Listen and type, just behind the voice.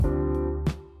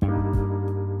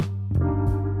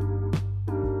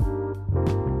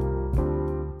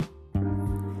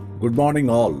Good morning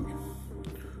all.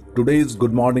 Today's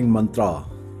good morning mantra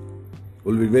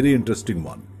will be very interesting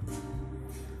one.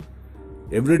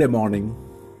 Every day morning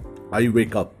I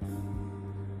wake up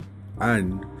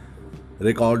and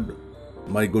record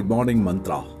my good morning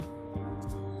mantra.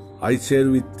 I share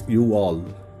with you all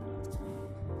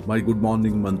my good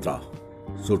morning mantra.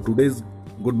 So today's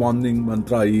good morning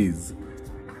mantra is: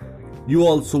 you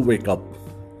also wake up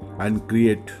and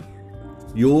create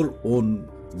your own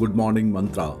good morning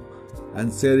mantra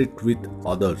and share it with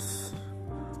others.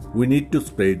 We need to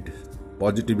spread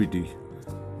positivity.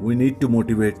 We need to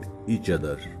motivate each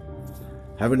other.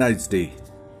 Have a nice day.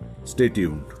 Stay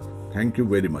tuned. Thank you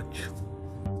very much.